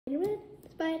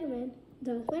Spider-Man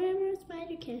does whatever a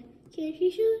spider can. Can he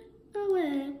shoot a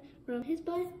web from his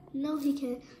butt? No, he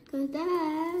can't. Cause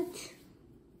that...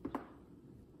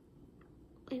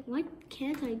 Wait, why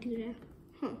can't I do that?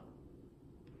 Huh.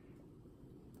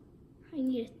 I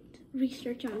need to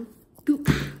research on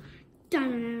Google.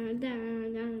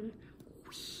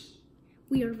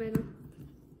 We are Venom.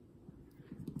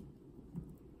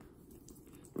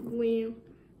 Well,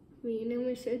 Venom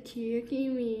is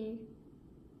attacking me.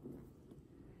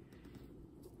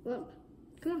 Well,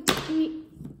 come on, give me.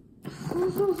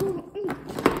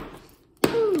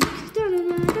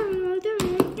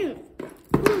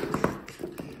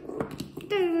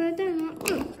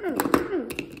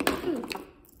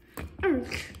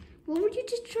 What would you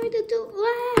just try to do?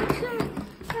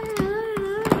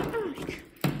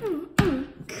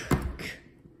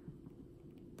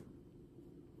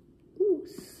 Ooh,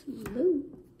 smooth.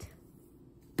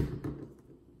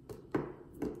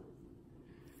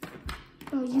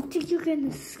 Oh, you think you can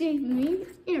escape me?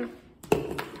 Here.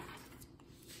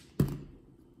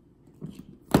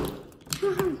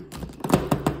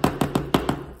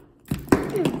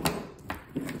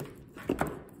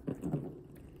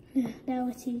 That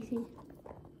was easy.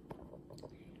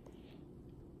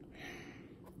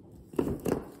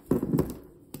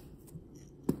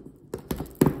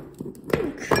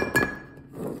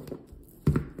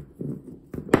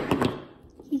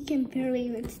 He can barely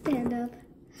even stand up.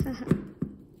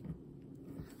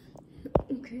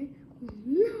 Okay.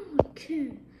 No, I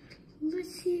can't. Let's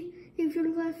see if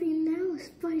you're laughing now,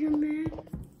 Spider-Man.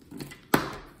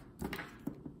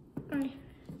 Alright.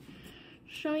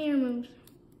 Show your moves.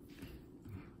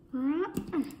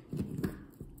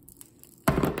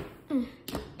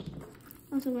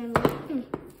 Also run away.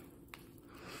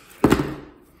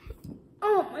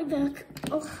 Oh, my back.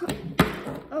 Oh.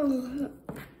 Oh.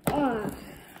 Oh.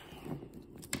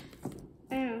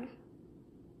 Ow.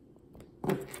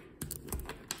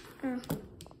 Ow.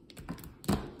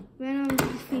 Venom is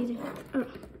defeated.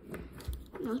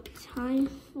 Now it's time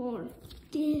for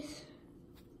this.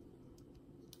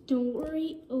 Don't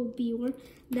worry, oh be warned.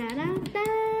 Da da da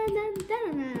da da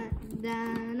da da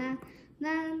da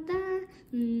da da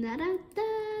da da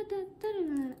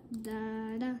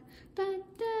da da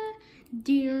da.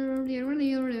 Dear, dear,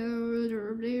 dear,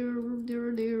 dear,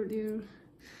 dear, dear, dear.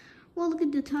 Well, look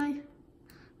at the time.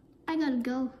 I gotta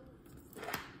go.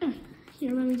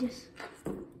 Here, let me just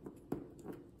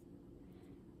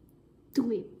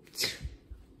do it.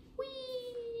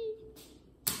 Whee!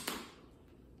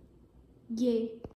 Yay.